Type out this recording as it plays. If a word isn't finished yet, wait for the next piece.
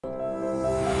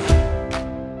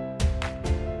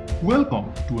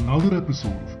Welcome to another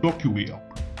episode of Talk Your Way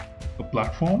Up, a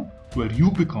platform where you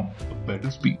become a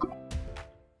better speaker.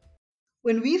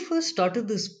 When we first started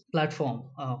this platform,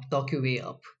 Talk Your Way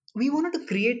Up, we wanted to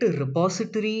create a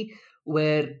repository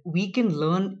where we can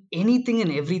learn anything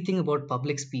and everything about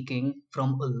public speaking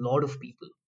from a lot of people.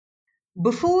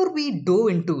 Before we dove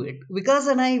into it, Vikas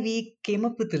and we came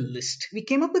up with a list. We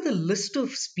came up with a list of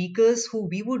speakers who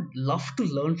we would love to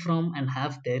learn from and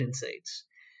have their insights.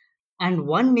 And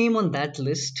one name on that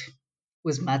list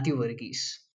was Mathew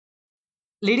Verghese.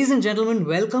 Ladies and gentlemen,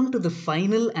 welcome to the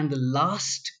final and the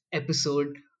last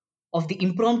episode of the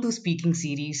impromptu speaking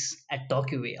series at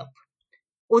Talk Your Way Up.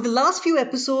 Over the last few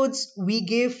episodes, we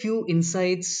gave few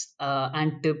insights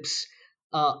and tips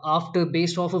after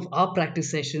based off of our practice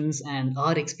sessions and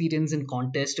our experience in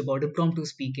contest about impromptu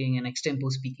speaking and extempo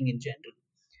speaking in general.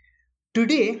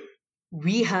 Today,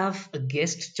 we have a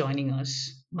guest joining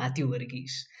us, Mathew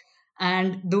Verghese.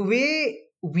 And the way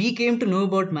we came to know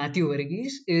about Mathew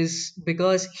Verghese is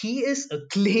because he is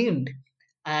acclaimed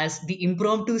as the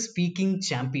impromptu speaking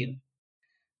champion.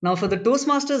 Now, for the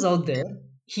Toastmasters out there,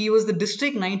 he was the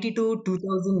District 92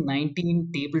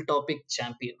 2019 table topic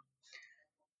champion.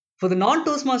 For the non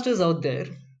Toastmasters out there,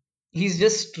 he's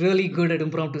just really good at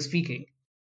impromptu speaking.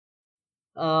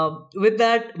 With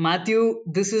that, Matthew,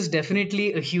 this is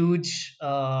definitely a huge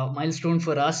milestone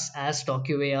for us as Talk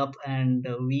Your Way Up, and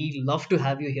we love to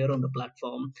have you here on the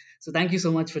platform. So, thank you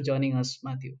so much for joining us,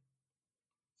 Matthew.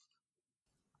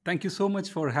 Thank you so much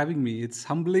for having me. It's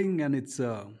humbling and it's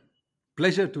a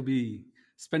pleasure to be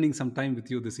spending some time with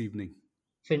you this evening.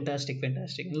 Fantastic,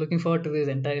 fantastic. And looking forward to this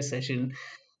entire session.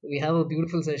 We have a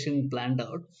beautiful session planned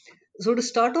out. So, to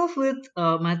start off with,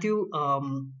 Matthew,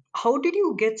 how did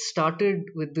you get started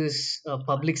with this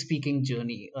public speaking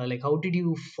journey? Like, how did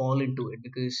you fall into it?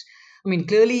 Because, I mean,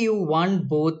 clearly you won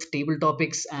both table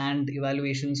topics and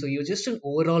evaluation. So, you're just an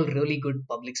overall really good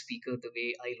public speaker, the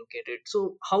way I look at it.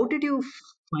 So, how did you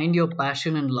find your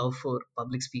passion and love for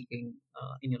public speaking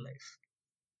in your life?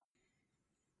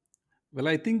 Well,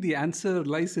 I think the answer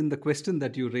lies in the question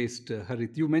that you raised,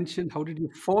 Harith. You mentioned how did you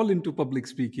fall into public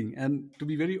speaking? And to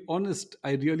be very honest,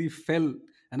 I really fell,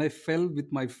 and I fell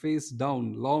with my face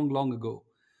down long, long ago.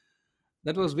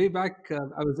 That was way back,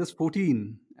 I was just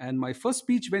 14, and my first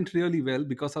speech went really well,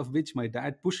 because of which my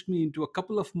dad pushed me into a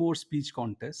couple of more speech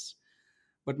contests.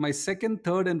 But my second,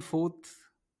 third, and fourth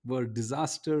were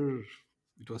disaster.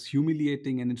 It was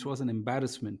humiliating and it was an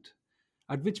embarrassment.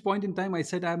 At which point in time I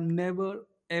said, I'm never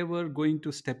ever going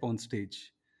to step on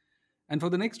stage. And for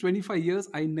the next 25 years,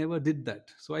 I never did that.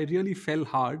 So I really fell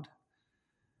hard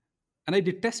and I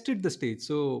detested the stage.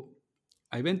 So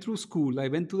I went through school, I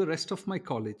went through the rest of my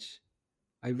college,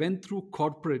 I went through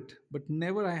corporate, but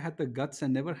never I had the guts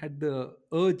and never had the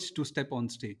urge to step on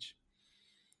stage.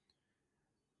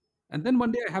 And then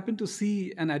one day I happened to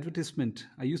see an advertisement.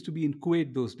 I used to be in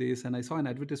Kuwait those days, and I saw an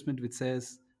advertisement which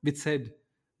said,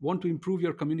 "Want to improve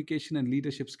your communication and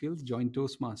leadership skills? Join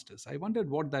Toastmasters." I wondered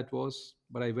what that was,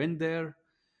 but I went there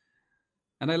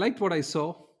and I liked what I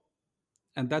saw,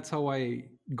 and that's how I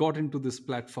got into this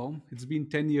platform. It's been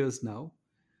 10 years now,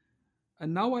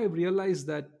 and now I've realized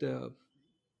that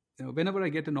whenever I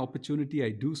get an opportunity, I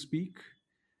do speak.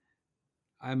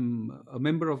 I'm a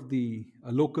member of the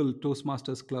a local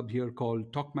Toastmasters club here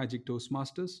called Talk Magic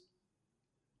Toastmasters.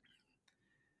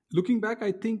 Looking back,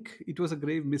 I think it was a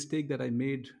grave mistake that I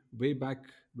made way back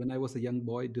when I was a young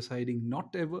boy, deciding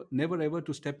never ever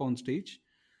to step on stage.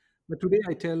 But today,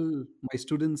 I tell my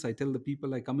students, I tell the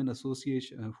people I come in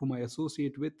association, whom I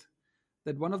associate with,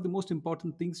 that one of the most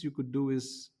important things you could do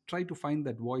is try to find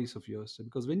that voice of yours.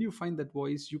 Because when you find that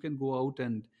voice, you can go out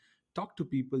and talk to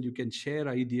people, you can share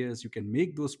ideas, you can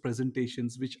make those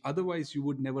presentations which otherwise you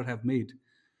would never have made.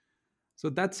 So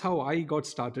that's how I got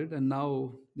started. And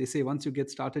now they say once you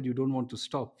get started, you don't want to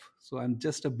stop. So I'm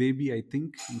just a baby, I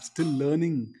think. I'm still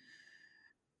learning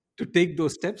to take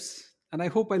those steps. And I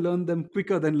hope I learn them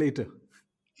quicker than later.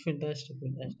 Fantastic,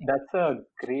 fantastic. That's a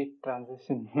great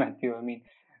transition, Matthew. I mean,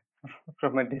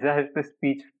 from a disaster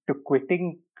speech to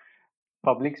quitting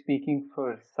public speaking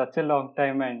for such a long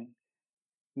time, and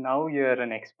now you're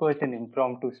an expert in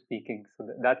impromptu speaking. So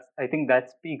that's, I think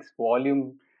that speaks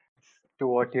volume to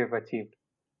what you've achieved.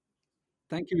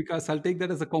 Thank you, Vikas. I'll take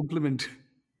that as a compliment.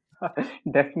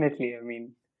 Definitely. I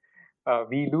mean,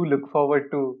 we do look forward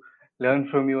to learn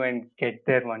from you and get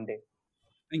there one day.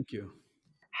 Thank you.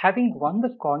 Having won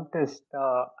the contest,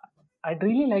 I'd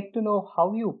really like to know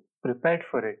how you prepared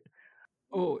for it.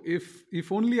 Oh,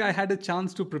 if only I had a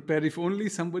chance to prepare, if only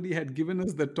somebody had given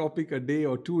us the topic a day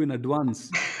or two in advance.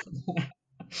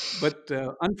 But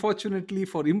unfortunately,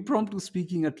 for impromptu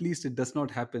speaking, at least it does not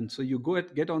happen. So you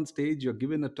get on stage, you're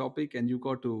given a topic, and you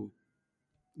got to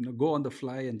go on the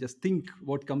fly and just think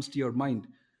what comes to your mind.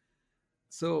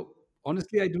 So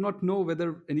honestly, I do not know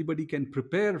whether anybody can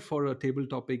prepare for a table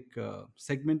topic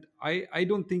segment. I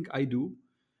don't think I do.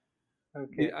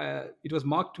 Okay. It was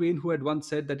Mark Twain who had once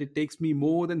said that it takes me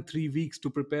more than 3 weeks to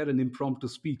prepare an impromptu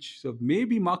speech. So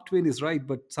maybe Mark Twain is right,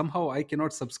 but somehow I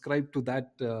cannot subscribe to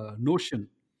that notion.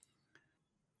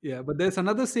 Yeah, but there's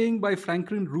another saying by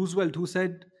Franklin Roosevelt who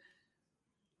said,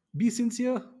 be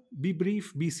sincere, be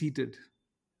brief, be seated.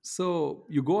 So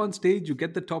you go on stage, you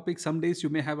get the topic. Some days you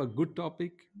may have a good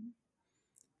topic,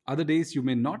 other days you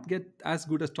may not get as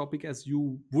good a topic as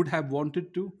you would have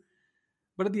wanted to.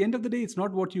 But at the end of the day, it's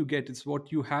not what you get, it's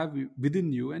what you have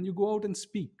within you, and you go out and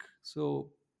speak. So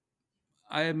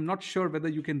I am not sure whether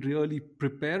you can really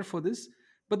prepare for this,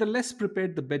 but the less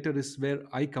prepared, the better is where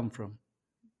I come from.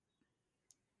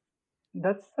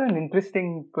 That's an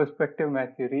interesting perspective,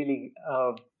 Matthew, really.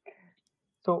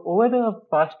 So over the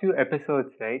past few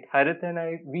episodes, right, Harit and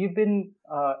I, we've been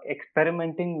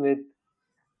experimenting with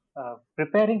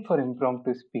preparing for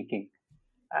impromptu speaking.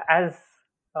 As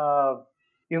uh,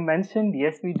 you mentioned,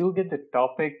 yes, we do get the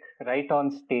topic right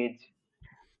on stage,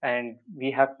 and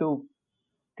we have to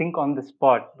think on the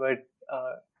spot. But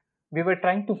uh, we were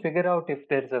trying to figure out if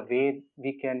there's a way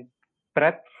we can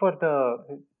prep for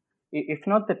if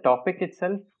not the topic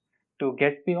itself, to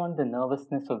get beyond the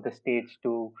nervousness of the stage,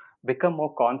 to become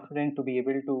more confident, to be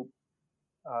able to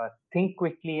think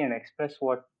quickly and express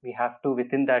what we have to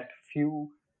within that few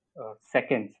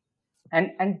seconds.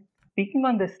 And speaking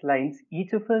on these lines,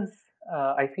 each of us,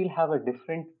 I feel, have a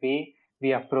different way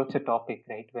we approach a topic,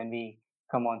 right, when we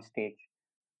come on stage.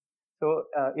 So,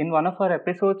 in one of our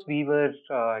episodes, we were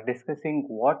discussing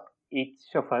what each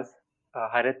of us,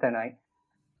 Harit and I,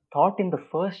 thought in the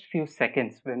first few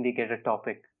seconds when we get a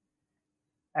topic.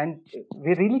 And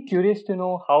we're really curious to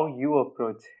know how you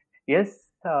approach. Yes,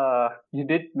 you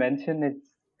did mention it's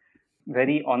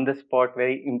very on the spot,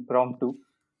 very impromptu.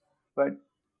 But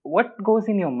what goes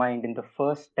in your mind in the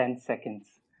first 10 seconds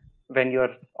when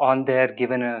you're on there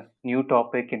given a new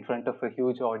topic in front of a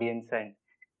huge audience and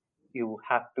you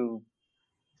have to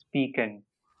speak and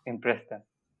impress them?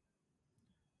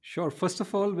 Sure. First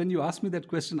of all, when you ask me that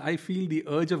question, I feel the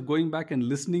urge of going back and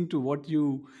listening to what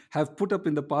you have put up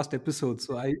in the past episodes.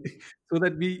 So so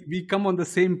that we come on the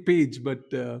same page.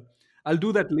 But I'll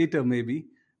do that later, maybe.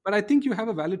 But I think you have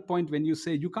a valid point when you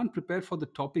say you can't prepare for the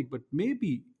topic, but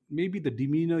maybe the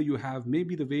demeanor you have,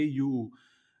 maybe the way you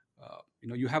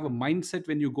have a mindset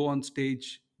when you go on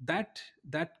stage. That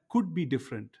could be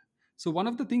different. So one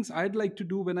of the things I'd like to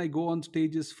do when I go on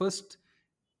stage is first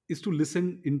is to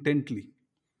listen intently.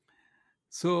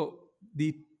 So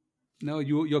the now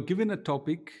you're given a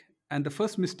topic, and the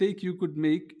first mistake you could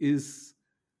make is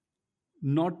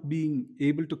not being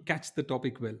able to catch the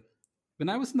topic well. When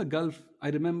I was in the Gulf,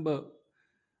 I remember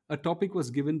a topic was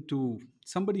given to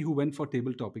somebody who went for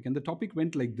table topic, and the topic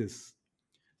went like this: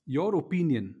 Your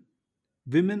opinion,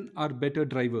 women are better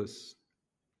drivers.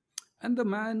 And the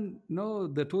man, no,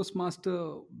 the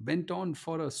Toastmaster went on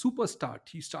for a super start.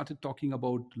 He started talking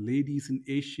about ladies in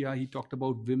Asia. He talked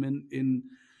about women in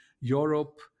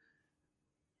Europe.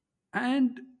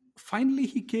 And finally,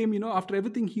 he came, after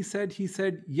everything he said,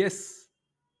 yes,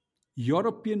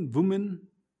 European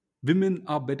women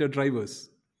are better drivers.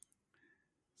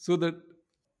 So the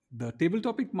table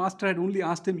topic master had only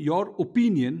asked him your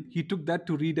opinion. He took that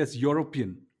to read as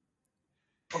European.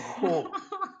 Oh,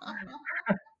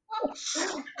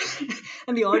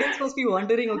 And the audience must be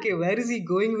wondering, okay, where is he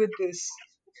going with this?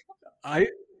 I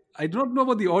I do not know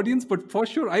about the audience, but for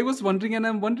sure I was wondering, and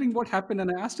I'm wondering what happened.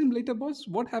 And I asked him later, boss,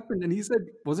 what happened? And he said,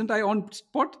 wasn't I on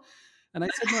spot? And I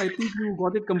said, no, I think you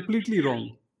got it completely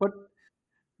wrong.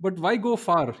 But why go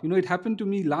far? It happened to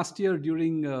me last year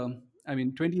during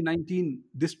 2019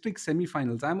 district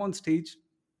semifinals. I'm on stage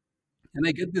and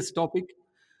I get this topic,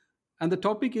 and the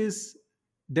topic is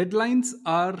deadlines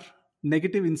are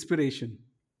negative inspiration.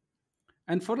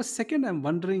 And for a second, I'm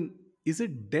wondering, is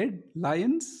it dead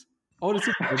lions or is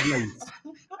it deadlines?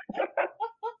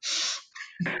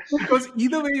 Because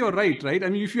either way, you're right? I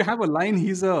mean, if you have a lion,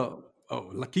 he's a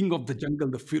king of the jungle,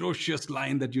 the ferocious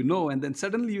lion that you know, and then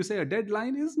suddenly you say a dead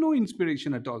lion is no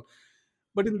inspiration at all.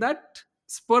 But in that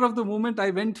spur of the moment,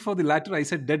 I went for the latter. I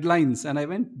said deadlines, and I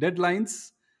went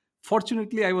deadlines.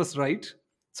 Fortunately, I was right.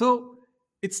 So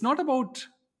it's not about,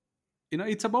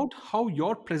 it's about how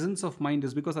your presence of mind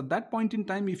is, because at that point in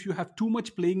time, if you have too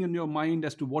much playing in your mind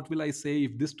as to what will I say,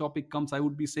 if this topic comes I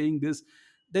would be saying this,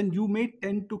 then you may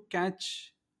tend to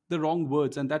catch the wrong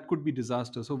words, and that could be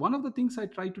disaster. So one of the things I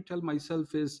try to tell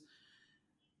myself is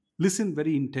listen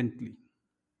very intently.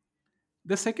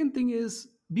 The second thing is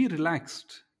be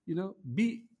relaxed.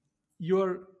 Be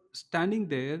you're standing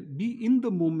there, be in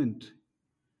the moment.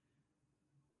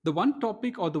 The one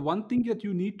topic or the one thing that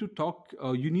you need to talk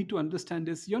you need to understand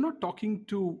is you're not talking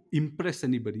to impress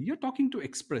anybody, you're talking to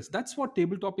express. That's what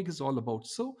table topic is all about.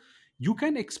 So you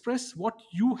can express what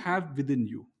you have within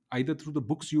you, either through the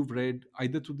books you've read,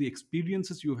 either through the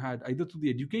experiences you've had, either through the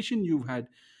education you've had.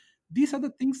 These are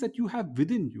the things that you have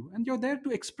within you and you're there to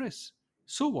express.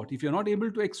 So what if you're not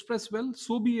able to express well?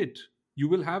 So be it. You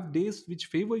will have days which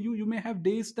favor you, you may have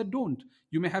days that don't.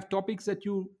 You may have topics that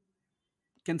you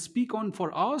can speak on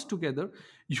for hours together.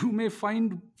 You may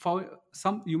find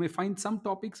some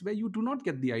topics where you do not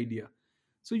get the idea.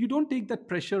 So you don't take that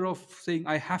pressure of saying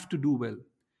I have to do well,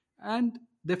 and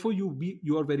therefore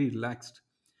you are very relaxed.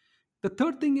 The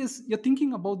third thing is you're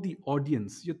thinking about the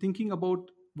audience. You're thinking about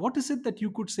what is it that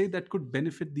you could say that could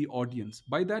benefit the audience.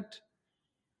 By that,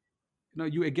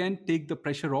 you again take the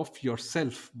pressure off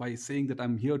yourself by saying that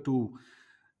I'm here to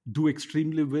do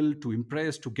extremely well, to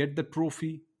impress, to get the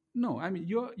trophy. No, I mean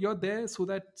you're there so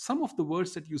that some of the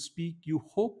words that you speak, you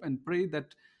hope and pray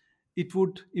that it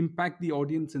would impact the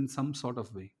audience in some sort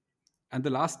of way. And the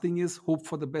last thing is hope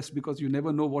for the best, because you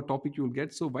never know what topic you'll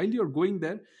get. So while you're going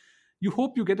there, you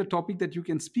hope you get a topic that you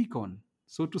can speak on.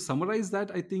 So to summarize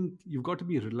that, I think you've got to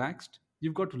be relaxed.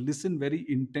 You've got to listen very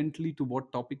intently to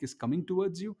what topic is coming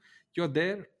towards you. You're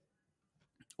there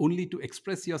only to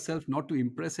express yourself, not to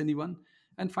impress anyone.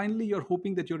 And finally, you're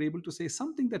hoping that you're able to say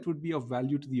something that would be of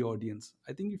value to the audience.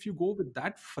 I think if you go with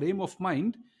that frame of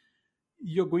mind,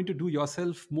 you're going to do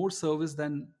yourself more service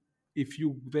than if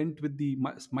you went with the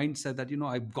mindset that,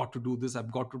 I've got to do this,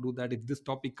 I've got to do that. If this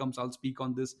topic comes, I'll speak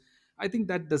on this. I think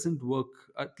that doesn't work.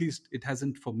 At least it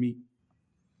hasn't for me.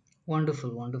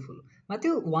 Wonderful, wonderful.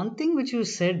 Matthew, one thing which you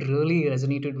said really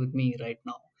resonated with me right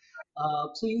now.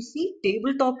 So you see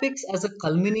table topics as a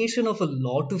culmination of a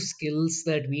lot of skills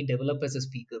that we develop as a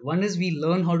speaker. One is we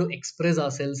learn how to express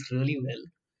ourselves really well.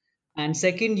 And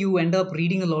second, you end up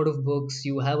reading a lot of books,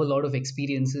 you have a lot of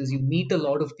experiences, you meet a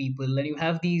lot of people, and you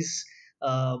have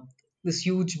uh, this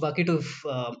huge bucket of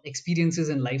experiences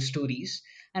and life stories.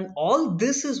 And all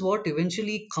this is what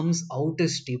eventually comes out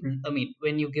as table. I mean,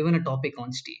 when you're given a topic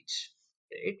on stage,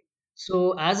 right?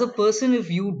 So, as a person, if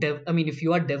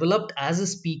you are developed as a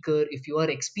speaker, if you are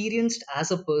experienced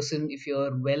as a person, if you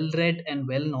are well read and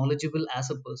well knowledgeable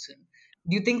as a person,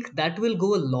 do you think that will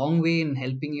go a long way in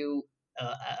helping you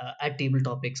at table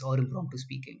topics or impromptu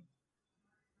speaking?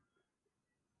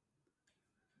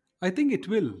 I think it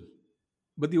will.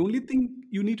 But the only thing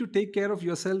you need to take care of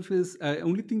yourself is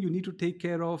only thing you need to take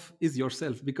care of is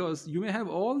yourself, because you may have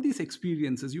all these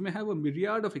experiences, you may have a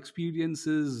myriad of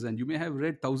experiences, and you may have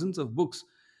read thousands of books.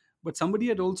 But somebody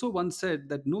had also once said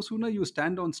that no sooner you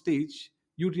stand on stage,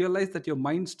 you realize that your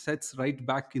mind sets right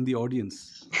back in the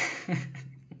audience,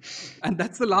 and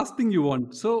that's the last thing you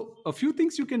want. So a few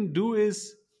things you can do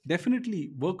is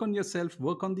definitely work on yourself,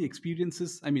 work on the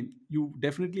experiences. I mean, you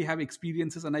definitely have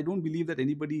experiences, and I don't believe that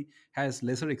anybody has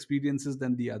lesser experiences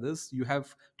than the others. You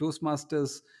have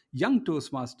toastmasters, young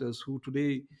toastmasters, who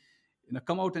today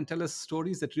come out and tell us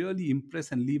stories that really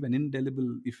impress and leave an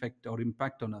indelible effect or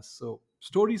impact on us. So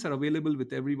stories are available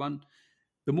with everyone.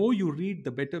 The more you read,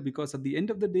 the better, because at the end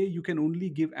of the day, you can only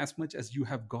give as much as you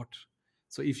have got.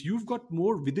 So if you've got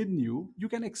more within you, you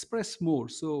can express more.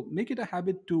 So make it a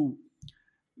habit to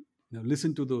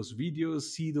listen to those videos,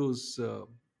 see those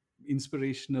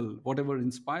inspirational, whatever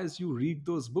inspires you, read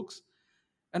those books.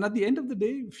 And at the end of the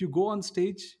day, if you go on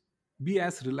stage, be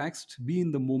as relaxed, be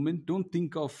in the moment. Don't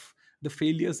think of the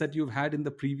failures that you've had in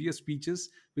the previous speeches,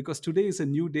 because today is a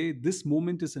new day. This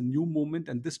moment is a new moment,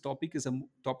 and this topic is a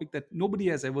topic that nobody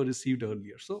has ever received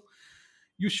earlier. So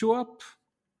you show up,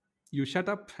 you shut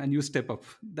up, and you step up.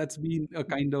 That's been a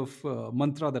kind of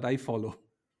mantra that I follow.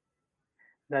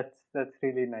 That's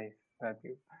really nice,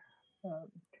 Matthew. Uh,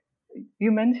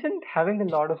 you mentioned having a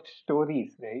lot of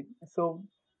stories, right? So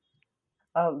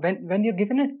when you're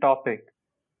given a topic,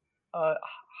 uh,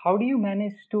 how do you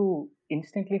manage to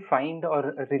instantly find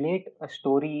or relate a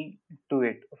story to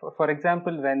it? For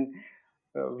example, when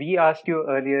we asked you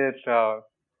earlier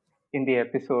in the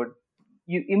episode,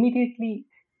 you immediately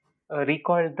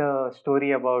recalled the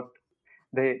story about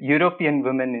the European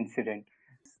women incident.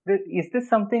 Is this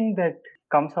something that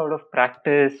comes out of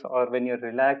practice, or when you're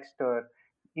relaxed, or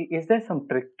is there some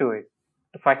trick to it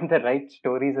to find the right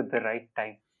stories at the right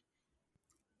time?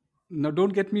 Now,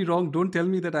 don't get me wrong. Don't tell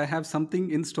me that I have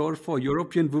something in store for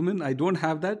European women. I don't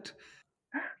have that.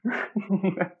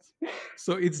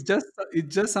 So it's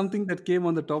just something that came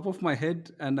on the top of my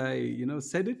head, and I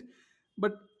said it.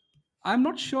 But I'm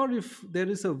not sure if there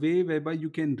is a way whereby you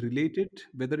can relate it,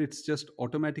 whether it's just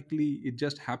automatically it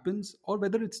just happens, or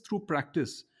whether it's through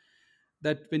practice,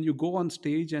 that when you go on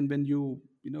stage and when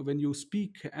you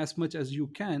speak as much as you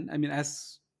can, I mean,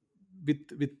 as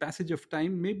with passage of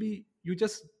time, maybe you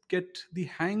just get the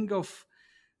hang of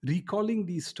recalling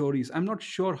these stories. I'm not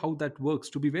sure how that works,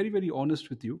 to be very very honest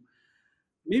with you.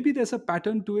 Maybe there's a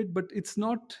pattern to it, but it's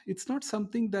not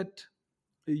something that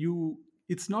you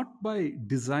it's not by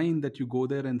design that you go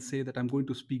there and say that I'm going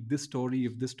to speak this story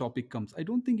if this topic comes. I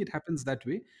don't think it happens that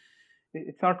way.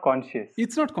 It's not conscious.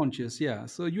 It's not conscious, yeah.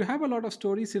 So you have a lot of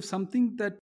stories. If something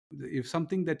that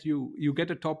you get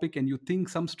a topic and you think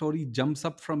some story jumps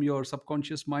up from your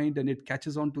subconscious mind and it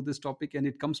catches on to this topic and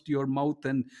it comes to your mouth,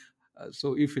 and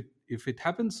so if it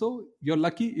happens, so you're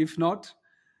lucky. If not,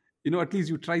 at least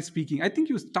you try speaking. I think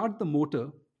you start the motor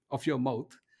of your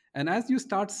mouth, and as you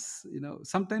start,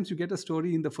 sometimes you get a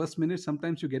story in the first minute,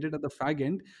 sometimes you get it at the fag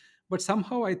end. But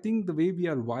somehow I think the way we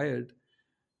are wired,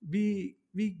 we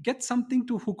get something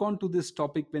to hook on to this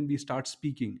topic when we start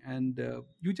speaking, and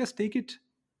you just take it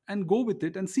and go with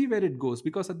it and see where it goes,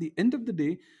 because at the end of the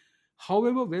day,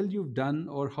 however well you've done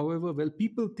or however well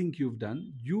people think you've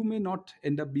done, you may not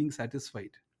end up being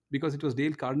satisfied. Because it was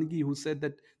Dale Carnegie who said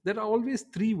that there are always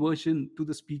three versions to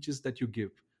the speeches that you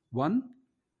give. One,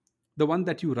 the one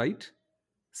that you write.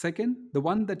 Second, the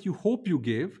one that you hope you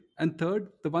gave. And third,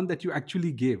 the one that you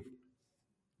actually gave.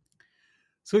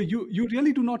 So you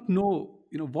really do not know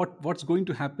what's going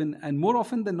to happen, and more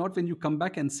often than not, when you come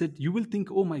back and sit, you will think,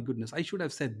 oh my goodness, I should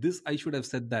have said this, I should have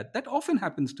said that. That often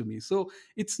happens to me. So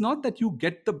it's not that you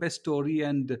get the best story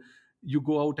and you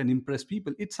go out and impress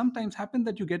people. It sometimes happens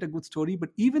that you get a good story, but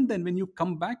even then, when you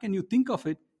come back and you think of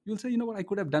it, you'll say, you know what, I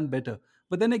could have done better.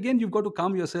 But then again, you've got to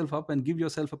calm yourself up and give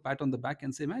yourself a pat on the back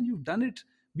and say, man, you've done it,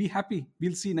 be happy,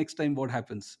 we'll see next time what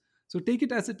happens. So take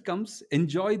it as it comes,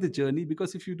 enjoy the journey,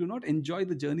 because if you do not enjoy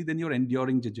the journey, then you're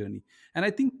enduring the journey. And I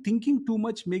think thinking too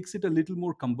much makes it a little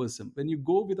more cumbersome. When you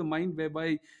go with a mind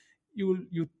whereby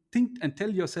you think and tell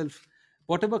yourself,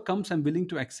 whatever comes, I'm willing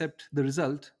to accept the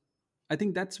result. I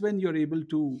think that's when you're able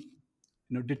to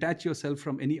detach yourself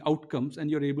from any outcomes and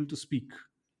you're able to speak.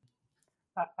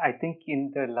 I think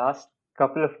in the last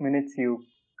couple of minutes, you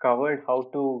covered how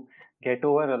to get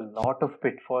over a lot of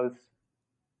pitfalls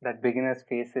that beginners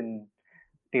face in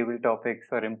table topics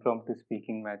or impromptu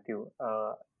speaking, Matthew.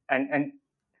 And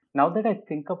now that I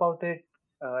think about it,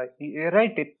 you're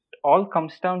right. It all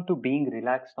comes down to being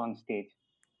relaxed on stage,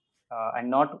 and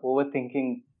not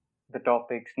overthinking the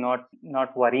topics, not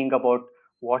worrying about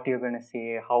what you're going to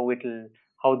say,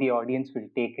 how the audience will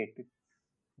take it. It's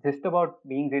just about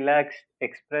being relaxed,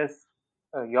 express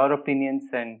your opinions,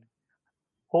 and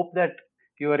hope that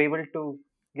you are able to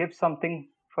give something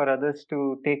for others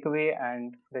to take away,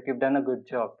 and that you've done a good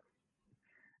job.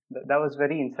 That was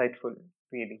very insightful,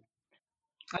 really.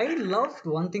 I loved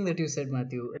one thing that you said,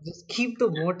 Matthew. Just keep the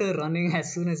motor running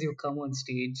as soon as you come on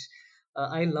stage.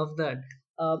 I love that.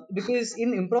 Because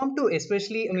in impromptu,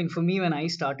 especially, I mean, for me, when I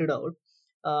started out,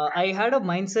 I had a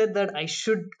mindset that I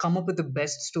should come up with the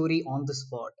best story on the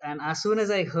spot. And as soon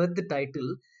as I heard the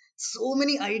title, so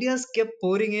many ideas kept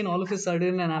pouring in all of a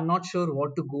sudden, and I'm not sure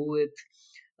what to go with.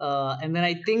 And then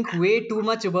I think way too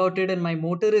much about it, and my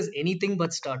motor is anything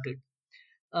but started.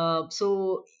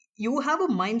 So you have a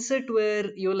mindset where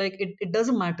you're like, it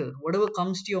doesn't matter whatever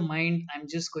comes to your mind, I'm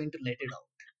just going to let it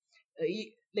out.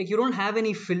 Like you don't have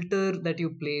any filter that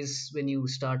you place when you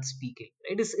start speaking,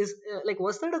 right? Like,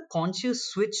 was that a conscious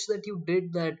switch that you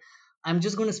did, that I'm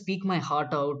just going to speak my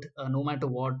heart out, no matter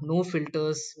what, no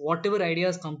filters, whatever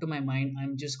ideas come to my mind,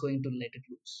 I'm just going to let it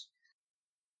loose?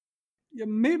 Yeah,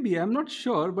 maybe, I'm not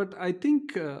sure, but I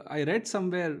think I read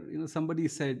somewhere, somebody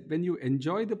said when you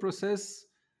enjoy the process,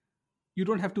 you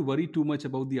don't have to worry too much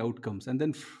about the outcomes. And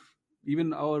then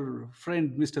even our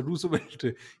friend Mr. Roosevelt,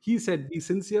 he said, be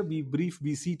sincere, be brief,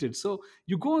 be seated. So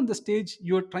you go on the stage,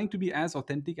 you're trying to be as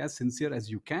authentic, as sincere as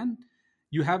you can.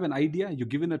 You have an idea, you're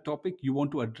given a topic, you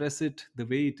want to address it the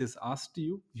way it is asked to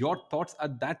you. Your thoughts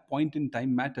at that point in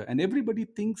time matter, and everybody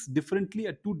thinks differently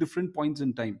at two different points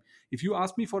in time. If you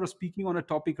ask me for a speaking on a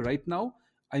topic right now,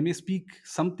 I may speak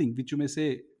something which you may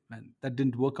say, man, that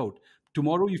didn't work out.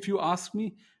 Tomorrow, if you ask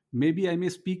me, maybe I may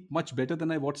speak much better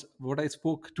than what I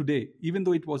spoke today, even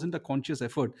though it wasn't a conscious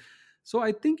effort. So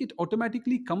I think it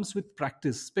automatically comes with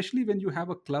practice, especially when you have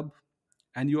a club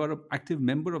and you are an active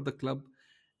member of the club.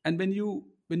 And when you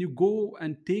go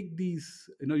and take these,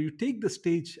 you take the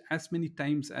stage as many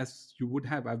times as you would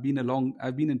have. I've been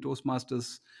in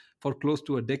Toastmasters for close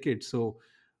to a decade. So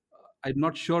I'm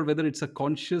not sure whether it's a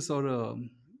conscious or a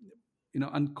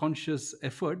unconscious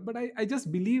effort, but I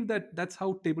just believe that that's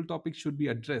how table topics should be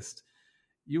addressed.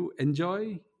 You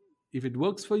enjoy. If it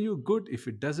works for you, good. If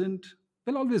it doesn't,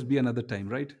 there'll always be another time,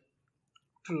 right?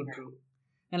 True, true.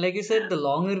 And like you said, the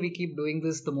longer we keep doing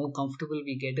this, the more comfortable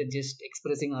we get at just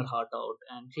expressing our heart out.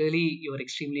 And clearly, you're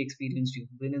extremely experienced.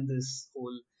 You've been in this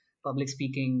whole public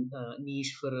speaking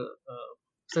niche for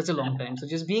such a long time. So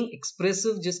just being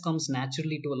expressive just comes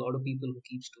naturally to a lot of people who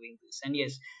keeps doing this. And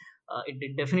yes,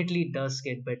 it definitely does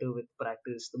get better with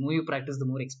practice. The more you practice, the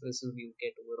more expressive you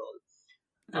get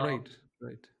overall. Right,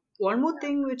 right. One more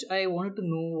thing which I wanted to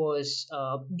know was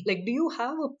like, do you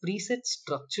have a preset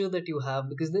structure that you have?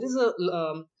 Because there is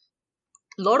a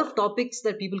lot of topics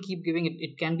that people keep giving.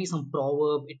 It can be some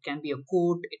proverb, it can be a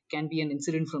quote, it can be an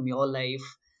incident from your life.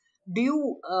 Do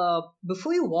you,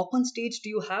 before you walk on stage, do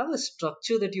you have a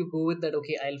structure that you go with, that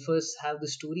okay, I'll first have the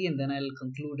story and then I'll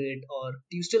conclude it? Or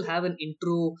do you still have an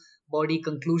intro, body,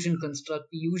 conclusion construct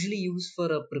we usually use for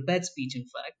a prepared speech, in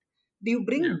fact? Do you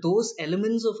bring those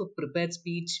elements of a prepared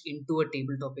speech into a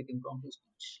table topic impromptu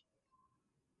speech?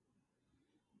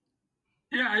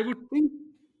 Yeah, I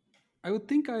would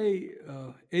think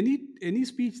any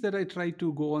speech that I try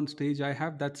to go on stage, I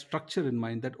have that structure in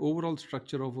mind, that overall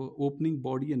structure of a opening,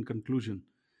 body, and conclusion.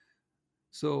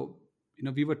 So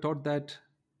we were taught that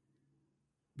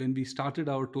when we started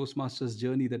our Toastmasters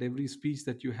journey, that every speech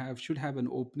that you have should have an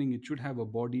opening, it should have a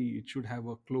body, it should have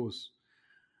a close.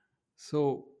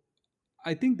 So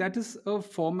I think that is a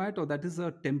format, or that is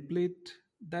a template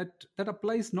that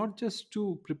applies not just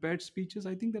to prepared speeches.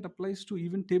 I think that applies to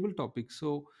even table topics.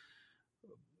 So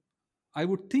I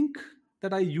would think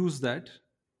that I use that,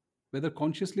 whether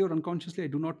consciously or unconsciously, I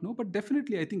do not know. But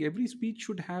definitely, I think every speech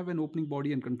should have an opening,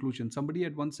 body, and conclusion. Somebody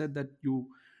had once said that you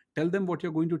tell them what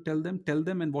you're going to tell them, and tell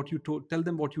them what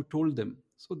you told them.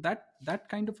 So that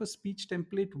kind of a speech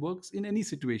template works in any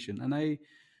situation, and I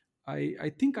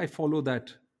think I follow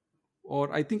that,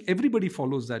 or I think everybody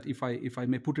follows that, if I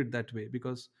may put it that way,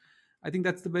 because I think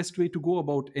that's the best way to go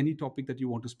about any topic that you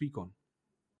want to speak on.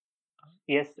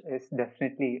 Yes, yes,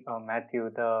 definitely, Matthew.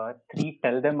 The three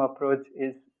tell them approach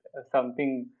is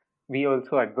something we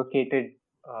also advocated.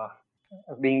 Uh,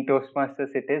 Being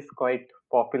Toastmasters, it is quite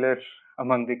popular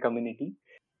among the community.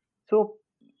 So,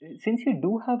 since you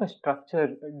do have a structure,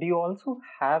 do you also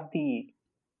have the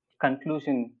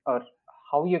conclusion or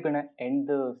how you're going to end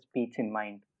the speech in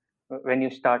mind when you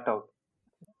start out?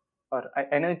 Or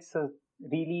I know it's a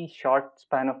really short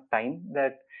span of time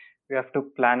that you have to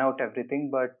plan out everything,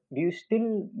 but do you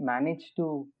still manage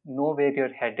to know where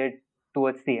you're headed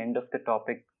towards the end of the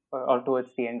topic, or towards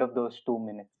the end of those 2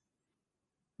 minutes?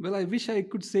 Well, I wish I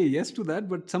could say yes to that,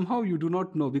 but somehow you do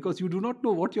not know, because you do not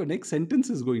know what your next sentence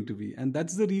is going to be. And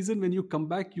that's the reason when you come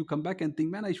back and think,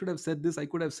 man, I should have said this, I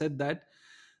could have said that.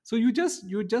 So you just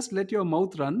let your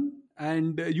mouth run,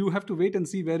 and you have to wait and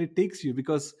see where it takes you,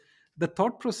 because the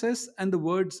thought process and the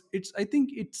words, I think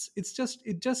it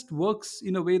just works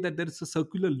in a way that there is a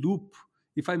circular loop,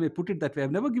 if I may put it that way.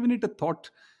 I've never given it a thought.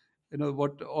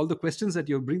 What all the questions that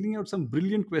you're bringing out, some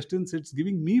brilliant questions, it's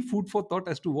giving me food for thought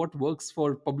as to what works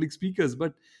for public speakers.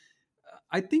 But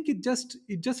I think it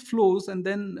just flows, and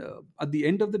then at the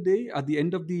end of the day, at the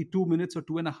end of the 2 minutes or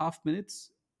 2.5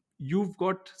 minutes, you've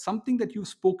got something that you've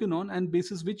spoken on, and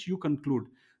basis which you conclude.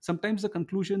 Sometimes the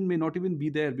conclusion may not even be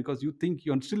there, because you think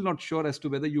you're still not sure as to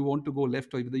whether you want to go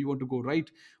left, or whether you want to go right,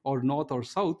 or north or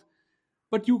south.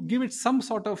 But you give it some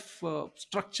sort of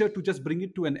structure to just bring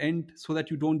it to an end, so that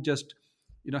you don't just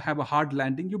have a hard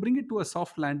landing. You bring it to a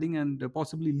soft landing, and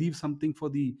possibly leave something for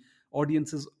the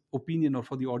audience's opinion, or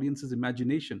for the audience's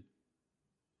imagination.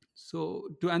 So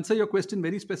to answer your question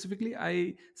very specifically,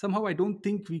 I don't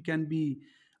think we can be,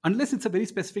 unless it's a very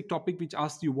specific topic which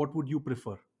asks you what would you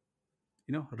prefer,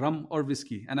 rum or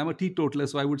whiskey, and I'm a teetotaler,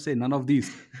 so I would say none of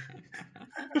these.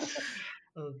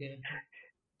 Okay.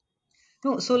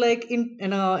 No, so like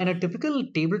in a typical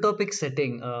table topic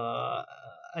setting,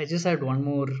 I just had one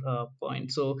more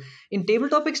point. So in table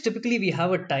topics, typically we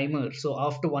have a timer. So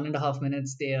after 1.5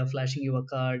 minutes, they are flashing you a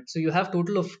card. So you have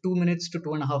total of 2 minutes to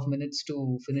 2.5 minutes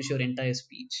to finish your entire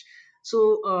speech.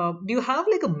 So do you have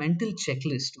like a mental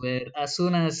checklist where as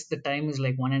soon as the time is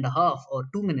like 1.5 or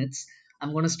 2 minutes,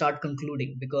 I'm going to start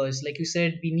concluding? Because like you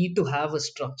said, we need to have a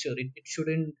structure. It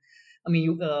shouldn't. I mean,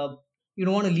 you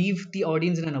don't want to leave the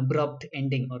audience in an abrupt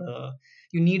ending, or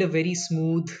you need a very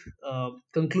smooth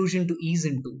conclusion to ease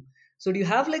into. So do you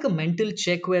have like a mental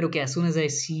check where, okay, as soon as I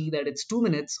see that it's 2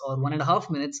 minutes or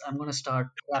 1.5 minutes, I'm going to start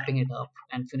wrapping it up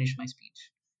and finish my speech?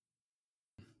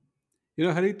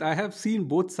 Harit, I have seen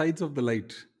both sides of the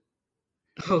light.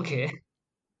 Okay.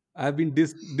 I've been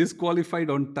disqualified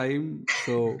on time.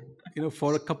 So,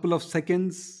 for a couple of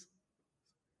seconds,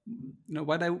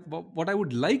 what I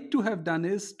would like to have done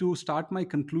is to start my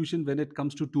conclusion when it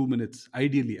comes to 2 minutes.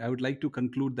 Ideally, I would like to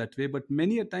conclude that way. But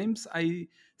many a times I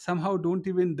somehow don't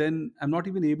even then, I'm not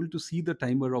even able to see the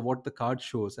timer or what the card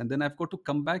shows. And then I've got to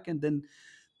come back and then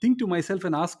think to myself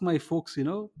and ask my folks,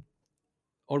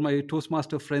 or my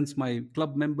Toastmaster friends, my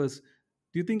club members,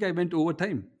 do you think I went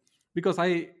overtime? Because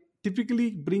I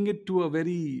typically bring it to a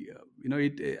very,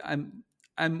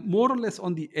 I'm more or less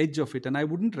on the edge of it, and I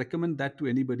wouldn't recommend that to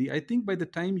anybody. I think by the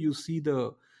time you see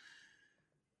the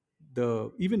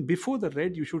even before the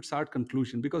red, you should start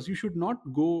conclusion, because you should not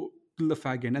go till the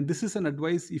fag end. And this is an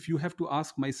advice, if you have to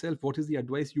ask myself what is the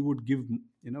advice you would give,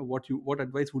 what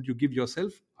advice would you give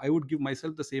yourself, I would give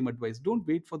myself the same advice. Don't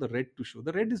wait for the red to show.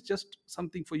 The red is just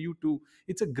something for you to,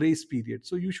 it's a grace period,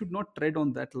 so you should not tread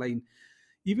on that line.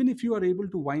 Even if you are able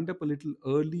to wind up a little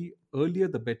earlier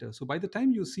the better. So by the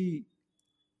time you see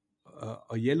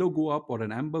a yellow go up or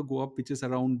an amber go up, which is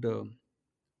around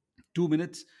 2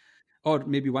 minutes or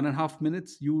maybe 1.5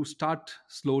 minutes, you start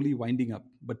slowly winding up.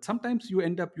 But sometimes you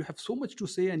end up, you have so much to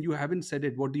say and you haven't said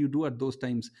it. What do you do at those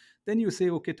times? Then you say,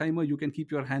 okay, timer, you can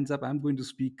keep your hands up, I'm going to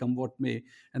speak come what may.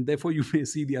 And therefore you may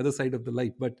see the other side of the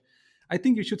light. But I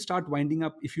think you should start winding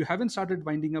up. If you haven't started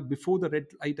winding up before the red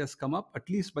light has come up, at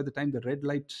least by the time the red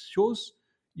light shows,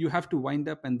 you have to wind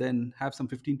up and then have some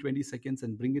 15-20 seconds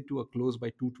and bring it to a close by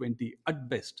 2:20 at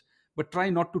best. But try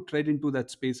not to tread into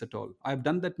that space at all. I've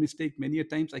done that mistake many a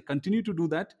times. I continue to do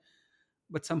that,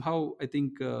 but somehow I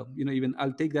think, even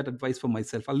I'll take that advice for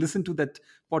myself. I'll listen to that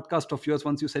podcast of yours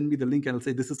once you send me the link, and I'll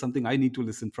say this is something I need to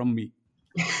listen from me.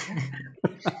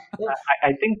 Yeah.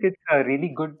 I think it's a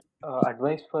really good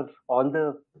advice for all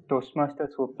the Toastmasters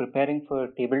who are preparing for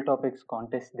table topics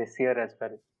contest this year as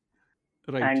well.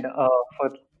 Right. And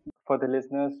for the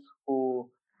listeners who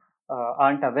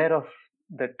aren't aware of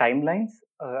the timelines,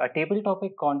 a table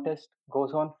topic contest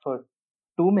goes on for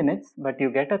 2 minutes, but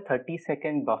you get a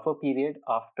 30-second buffer period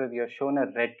after you're shown a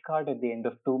red card at the end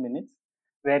of 2 minutes,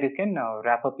 where you can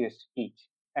wrap up your speech.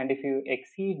 And if you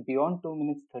exceed beyond 2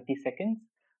 minutes 30 seconds,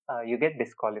 you get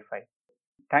disqualified.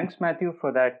 Thanks, Matthew,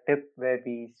 for that tip where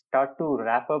we start to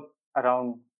wrap up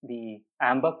around the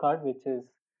amber card, which is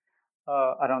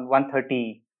around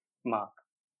 1:30 mark.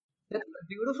 That's a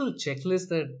beautiful checklist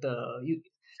that you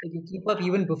keep up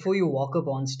even before you walk up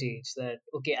on stage. That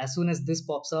okay, as soon as this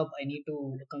pops up, I need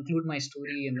to conclude my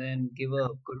story and then give a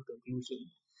good conclusion.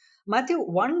 Matthew,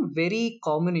 one very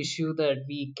common issue that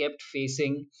we kept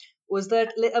facing was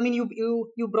that I mean,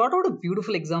 you brought out a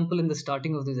beautiful example in the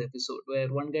starting of this episode where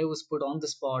one guy was put on the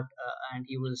spot and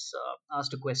he was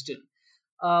asked a question.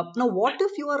 Now, what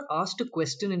if you are asked a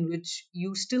question in which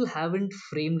you still haven't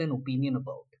framed an opinion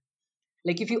about?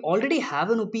 Like if you already have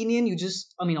an opinion, you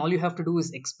just, I mean, all you have to do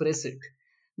is express it.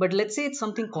 But let's say it's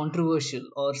something controversial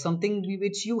or something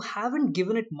which you haven't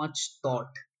given it much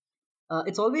thought.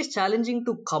 It's always challenging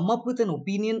to come up with an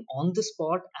opinion on the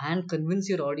spot and convince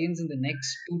your audience in the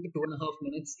next 2 to 2.5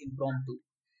 minutes impromptu.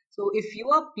 So if you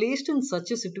are placed in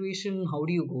such a situation, how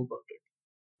do you go about it?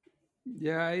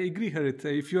 Yeah, I agree, Harit.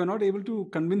 If you are not able to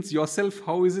convince yourself,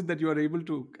 how is it that you are able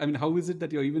to? I mean, how is it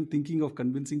that you're even thinking of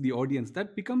convincing the audience?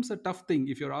 That becomes a tough thing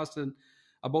if you're asked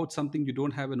about something you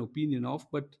don't have an opinion of.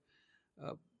 But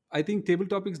uh, I think table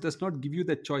topics does not give you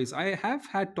that choice. I have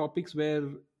had topics where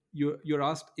you're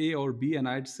asked A or B, and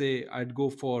I'd say I'd go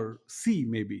for C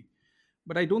maybe,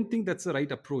 but I don't think that's the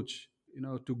right approach.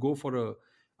 To go for a.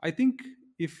 I think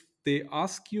if they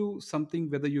ask you something,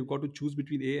 whether you got to choose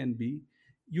between A and B,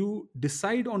 you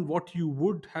decide on what you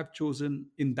would have chosen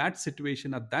in that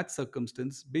situation at that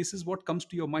circumstance basis what comes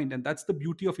to your mind. And that's the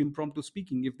beauty of impromptu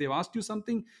speaking. If they've asked you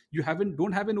something, you haven't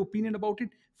don't have an opinion about it,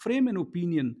 frame an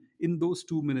opinion in those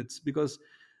 2 minutes, because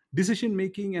decision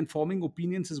making and forming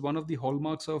opinions is one of the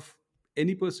hallmarks of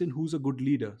any person who's a good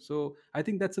leader. So I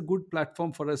think that's a good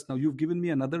platform for us. Now you've given me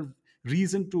another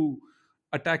reason to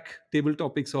attack table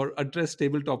topics or address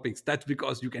table topics. That's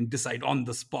because you can decide on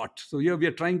the spot. So here we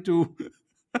are trying to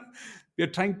we are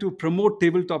trying to promote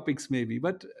table topics maybe.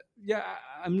 But yeah,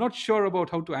 I'm not sure about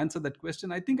how to answer that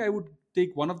question. I think I would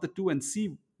take one of the two and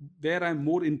see where I'm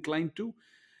more inclined to.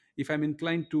 If I'm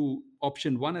inclined to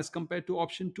option one as compared to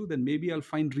option two, then maybe I'll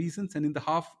find reasons, and in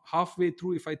the halfway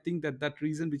through, if I think that that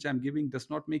reason which I'm giving does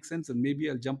not make sense, then maybe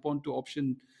I'll jump on to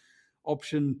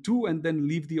option two and then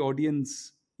leave the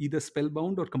audience either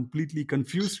spellbound or completely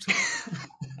confused.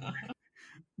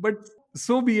 But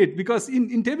So be it, because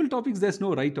in table topics there's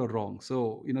no right or wrong.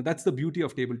 So that's the beauty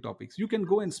of table topics. You can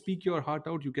go and speak your heart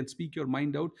out, you can speak your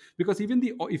mind out, because even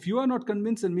the if you are not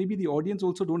convinced, and maybe the audience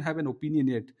also don't have an opinion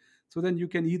yet, so then you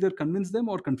can either convince them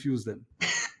or confuse them.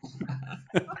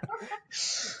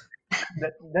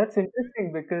 That's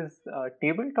interesting because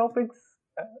table topics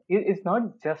is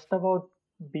not just about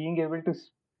being able to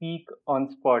speak on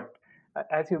spot.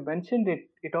 As you mentioned,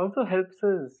 it also helps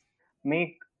us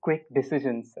make quick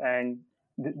decisions, and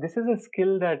this is a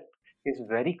skill that is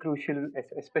very crucial,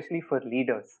 especially for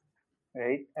leaders,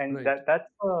 right? And Right.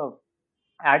 that's a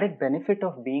added benefit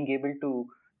of being able to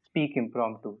speak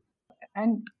impromptu.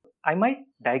 And I might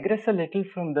digress a little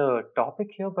from the topic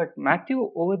here, but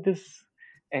Matthew, over this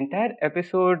entire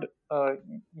episode,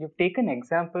 you've taken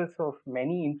examples of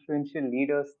many influential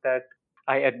leaders that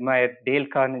I admire: Dale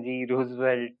Carnegie,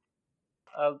 Roosevelt,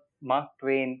 Mark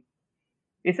Twain.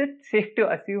 Is it safe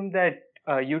to assume that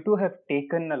you two have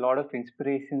taken a lot of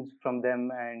inspirations from them?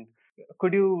 And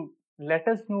could you let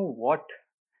us know what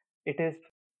it is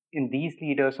in these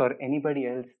leaders or anybody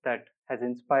else that has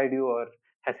inspired you or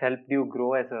has helped you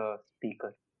grow as a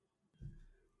speaker?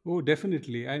 Oh,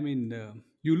 definitely. I mean,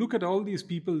 you look at all these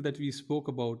people that we spoke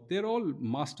about, they're all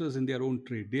masters in their own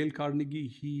trade. Dale Carnegie,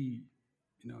 he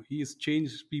has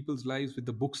changed people's lives with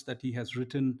the books that he has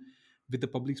written, with the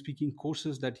public speaking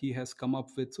courses that he has come up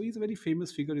with. So he's a very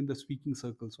famous figure in the speaking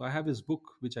circle. So I have his book,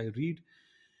 which I read.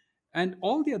 And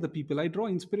all the other people, I draw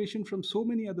inspiration from so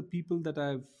many other people that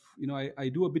I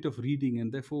do a bit of reading. And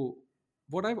therefore,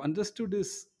 what I've understood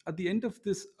is, at the end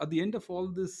of all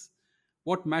this,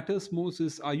 what matters most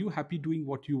is, are you happy doing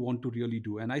what you want to really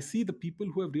do? And I see the people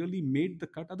who have really made the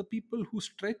cut are the people who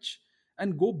stretch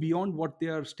and go beyond what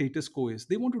their status quo is.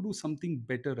 They want to do something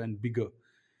better and bigger.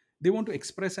 They want to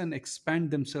express and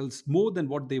expand themselves more than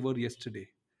what they were yesterday.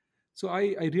 So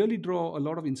I really draw a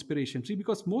lot of inspiration. See,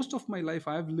 because most of my life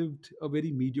I've lived a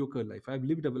very mediocre life. I've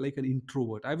lived like an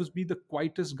introvert. I was be the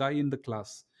quietest guy in the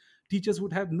class. Teachers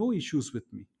would have no issues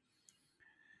with me.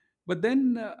 But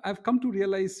then I've come to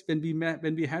realize, when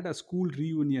we had a school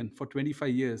reunion for 25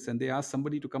 years and they asked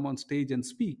somebody to come on stage and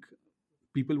speak,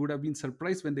 people would have been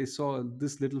surprised when they saw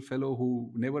this little fellow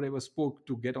who never ever spoke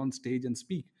to get on stage and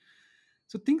speak.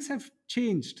 So things have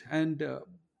changed, and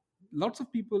lots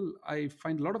of people, I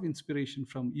find a lot of inspiration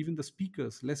from, even the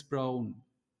speakers. Les Brown,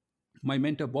 my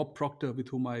mentor Bob Proctor, with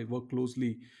whom I work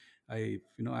closely.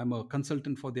 I'm a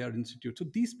consultant for their institute. So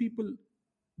these people,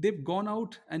 they've gone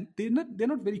out, and they're not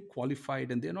very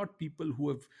qualified, and they're not people who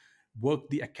have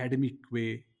worked the academic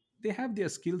way. They have their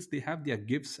skills, they have their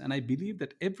gifts, and I believe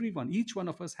that each one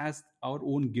of us has our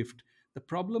own gift. The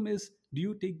problem is, do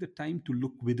you take the time to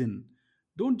look within?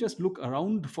 Don't just look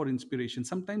around for inspiration.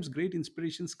 Sometimes great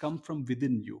inspirations come from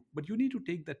within you, but you need to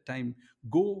take that time.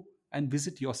 Go and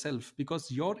visit yourself,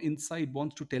 because your inside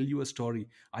wants to tell you a story.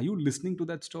 Are you listening to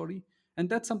that story? And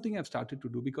that's something I've started to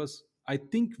do, because I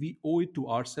think we owe it to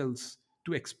ourselves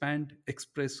to expand,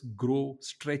 express, grow,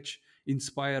 stretch,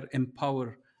 inspire,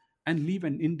 empower, and leave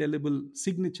an indelible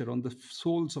signature on the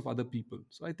souls of other people.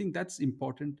 So I think that's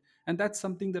important, and that's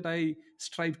something that I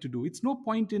strive to do. It's no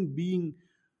point in being,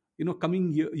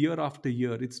 coming year after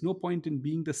year. It's no point in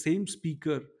being the same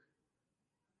speaker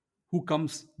who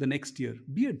comes the next year.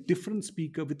 Be a different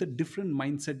speaker with a different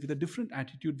mindset, with a different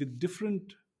attitude, with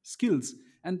different skills.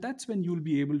 And that's when you'll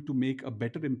be able to make a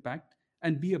better impact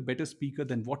and be a better speaker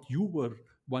than what you were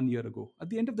 1 year ago.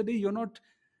 At the end of the day, you're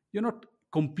not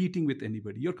competing with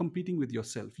anybody. You're competing with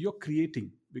yourself. You're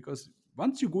creating, because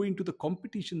once you go into the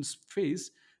competitions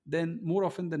phase, then more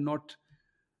often than not,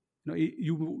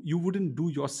 you wouldn't do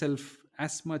yourself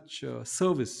as much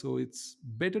service. So it's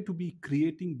better to be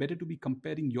creating, better to be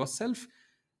comparing yourself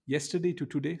yesterday to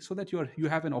today, so that you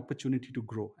have an opportunity to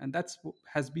grow. And that's what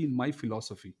has been my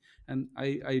philosophy. And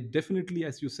I definitely,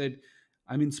 as you said,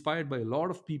 I'm inspired by a lot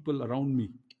of people around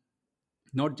me,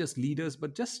 not just leaders,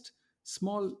 but just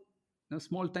small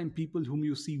time people whom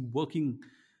you see working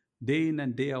day in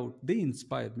and day out. They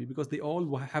inspire me, because they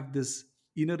all have this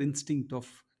inner instinct of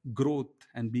growth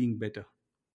and being better.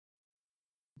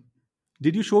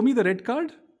 Did you show me the red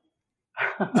card?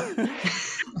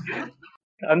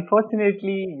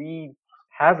 Unfortunately, we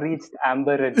have reached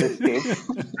amber at this stage.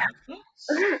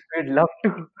 We'd love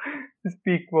to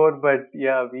speak more, but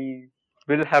yeah, we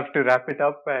will have to wrap it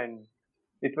up. And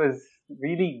it was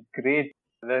really great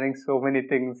learning so many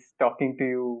things, talking to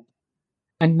you.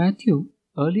 And Matthew,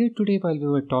 earlier today while we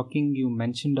were talking, you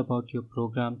mentioned about your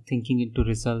program Thinking into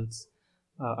Results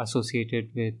associated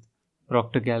with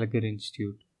Proctor Gallagher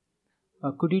Institute.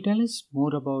 Could you tell us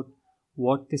more about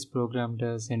what this program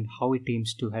does and how it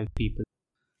aims to help people?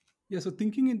 Yeah, so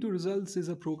Thinking into Results is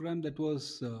a program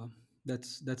that's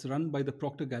run by the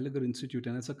Proctor Gallagher Institute,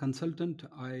 and as a consultant,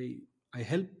 I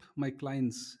help my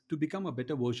clients to become a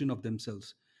better version of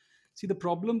themselves. See, the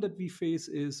problem that we face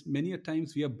is many a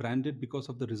times we are branded because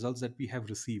of the results that we have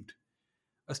received.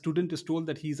 A student is told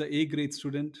that he's a A grade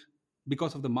student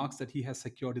because of the marks that he has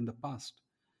secured in the past.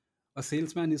 A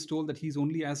salesman is told that he's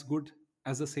only as good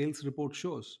as the sales report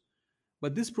shows.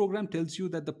 But this program tells you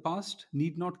that the past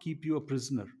need not keep you a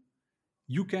prisoner.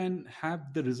 You can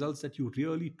have the results that you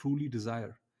really truly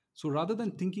desire. So rather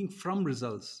than thinking from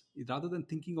results, rather than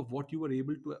thinking of what you were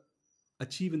able to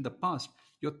achieve in the past,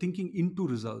 you're thinking into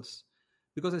results.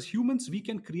 Because as humans, we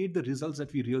can create the results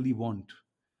that we really want.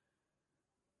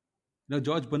 Now,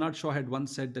 George Bernard Shaw had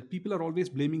once said that people are always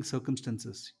blaming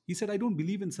circumstances. He said, I don't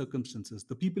believe in circumstances.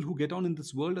 The people who get on in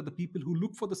this world are the people who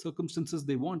look for the circumstances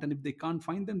they want, and if they can't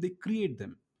find them, they create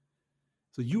them.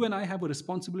 So, you and I have a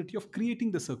responsibility of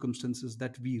creating the circumstances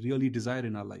that we really desire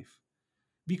in our life.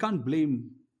 We can't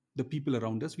blame the people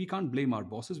around us. We can't blame our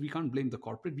bosses. We can't blame the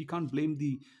corporate. We can't blame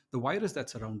the virus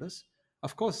that's around us.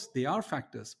 Of course, they are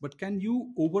factors, but can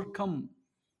you overcome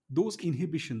those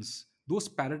inhibitions, those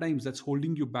paradigms that's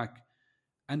holding you back,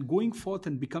 and going forth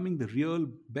and becoming the real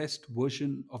best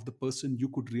version of the person you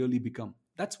could really become?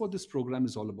 That's what this program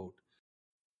is all about.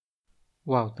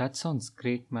 Wow, that sounds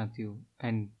great, Matthew,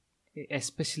 and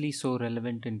especially so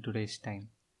relevant in today's time.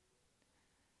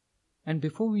 And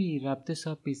before we wrap this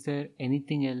up, is there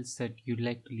anything else that you'd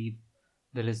like to leave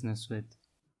the listeners with?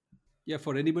 Yeah,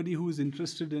 for anybody who is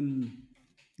interested in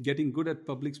getting good at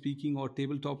public speaking or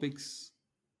table topics,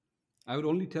 I would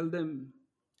only tell them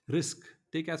risk.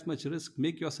 Take as much risk.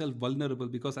 Make yourself vulnerable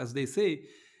because, as they say,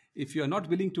 if you are not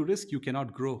willing to risk, you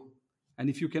cannot grow. And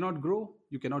if you cannot grow,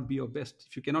 you cannot be your best.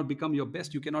 If you cannot become your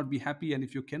best, you cannot be happy. And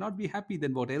if you cannot be happy,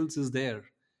 then what else is there?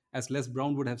 As Les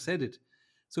Brown would have said it.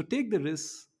 So take the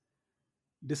risk,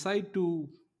 decide to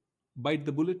bite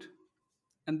the bullet,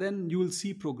 and then you will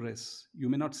see progress. You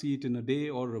may not see it in a day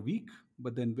or a week,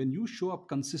 but then when you show up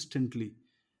consistently,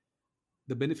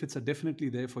 the benefits are definitely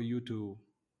there for you to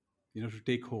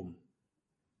take home.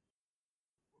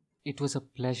 It was a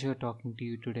pleasure talking to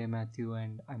you today, Matthew,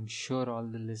 and I'm sure all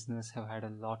the listeners have had a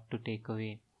lot to take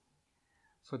away.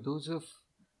 For those of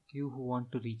you who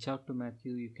want to reach out to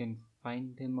Matthew, you can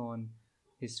find him on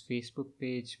his Facebook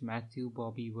page, Mathew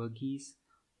Bobby Verghese,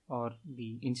 or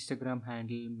the Instagram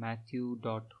handle,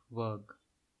 matthew.verg.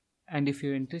 And if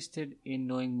you're interested in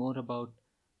knowing more about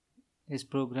his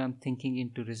program, Thinking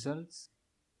into Results,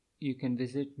 you can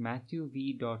visit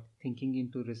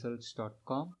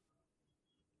matthewv.thinkingintoresults.com.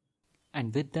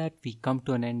 And with that, we come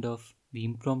to an end of the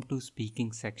impromptu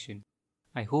speaking section.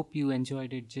 I hope you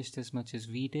enjoyed it just as much as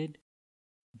we did.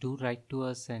 Do write to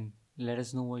us and let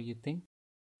us know what you think.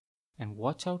 And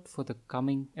watch out for the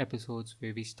coming episodes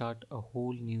where we start a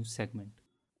whole new segment.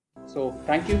 So,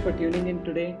 thank you for tuning in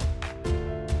today.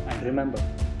 And remember,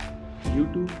 you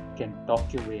too can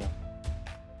talk your way up.